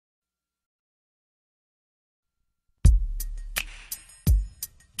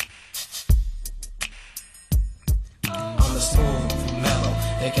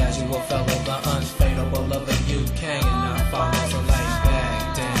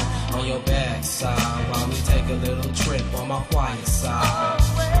backside while we take a little trip on my quiet side.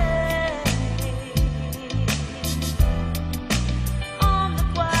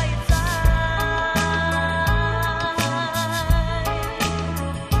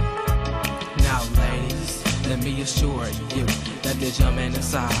 Let me assure you that this young man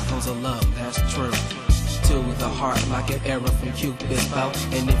inside holds a love that's true to the heart, like an arrow from Cupid's bow.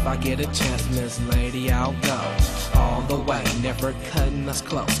 And if I get a chance, Miss Lady, I'll go all the way, never cutting us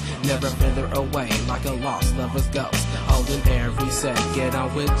close, never further away like a lost lover's ghost. Holding every second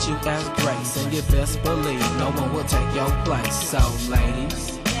on with you as grace, and you best believe no one will take your place. So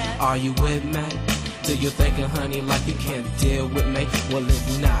ladies, are you with me? Do you thinking, honey, like you can't deal with me? Well,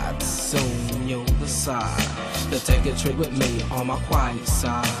 if not, soon you'll decide to take a trip with me on my quiet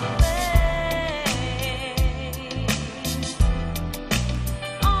side.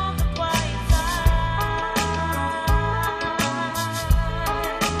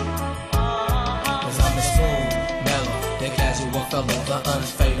 Fellow, the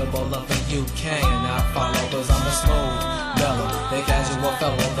unfadable lover you cannot follow. Cause I'm a smooth mellow, the casual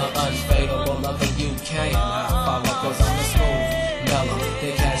fellow, the unfadable lover you cannot follow. Cause I'm a smooth mellow,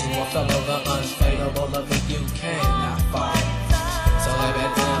 the casual fellow, the unfadable lover you cannot follow. So lay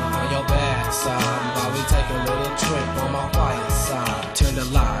back down on your backside while we take a little trip on my quiet side. Turn the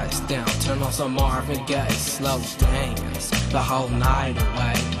lights down, turn on some Marvin Gaye, slow dance the whole night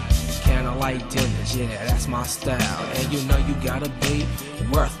away. Candlelight dinners, yeah, that's my style. And you know you gotta be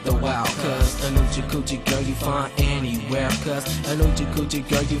worth the while. Cause a new jacuzzi girl you find anywhere. Cause a new jacuzzi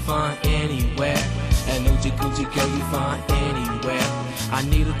girl you find anywhere. A new jacuzzi girl you find anywhere. I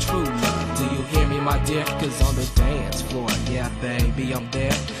need a true love, do you hear me, my dear? Cause on the dance floor, yeah baby, I'm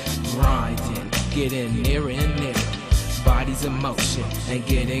there. Grinding, getting nearer and nearer. Bodies in motion and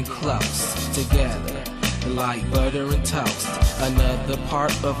getting close together like butter and toast. Another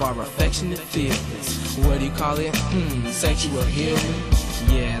part of our affectionate feelings. What do you call it? Sexual healing?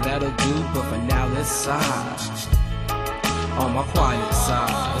 Yeah, that'll do, but for now let's side on my quiet side.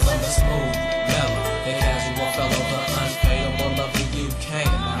 Cause I'm a smooth mellow, the casual fellow, the unfadable lover you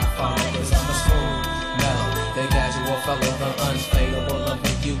cannot follow. Cause I'm a smooth mellow, the casual fellow, the unfadable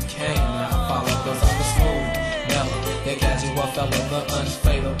lover you cannot follow. Cause I'm a smooth mellow, the casual fellow, the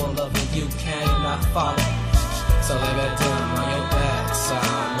unfadable lover you cannot follow. So lay back down on your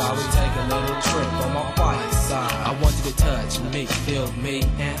backside while we take a little trip on my quiet side. I want you to touch me, feel me,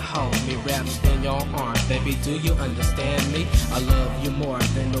 and hold me, wrap me in your arms. Baby, do you understand me? I love you more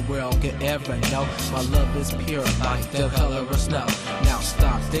than the world could ever know. My love is pure like the color of snow. Now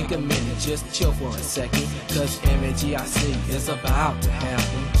stop, think a minute, just chill for a second. Cause energy I see is about to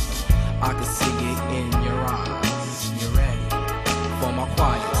happen. I can see it in your eyes. You ready for my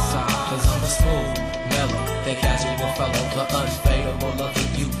quiet side? Cause I'm a smooth mellow, the casual fellow, the unfadable lover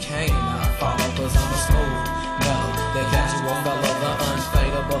you cannot follow. Cause I'm a smooth mellow, the casual fellow, the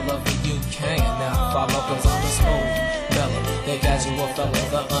unfadable lover you cannot follow. Cause I'm a smooth mellow, the casual fellow,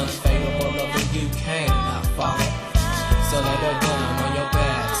 the unfadable lover you cannot follow. So lay that down on your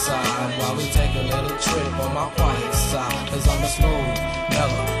backside while we take a little trip on my quiet side. Cause I'm a smooth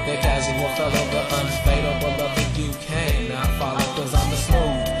mellow, the casual fellow, the unfadable lover you cannot follow. Cause I'm a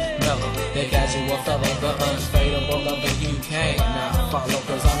smooth mellow, the casual fellow, the unfadable lover you cannot follow.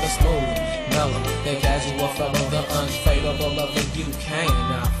 Cause I'm a smooth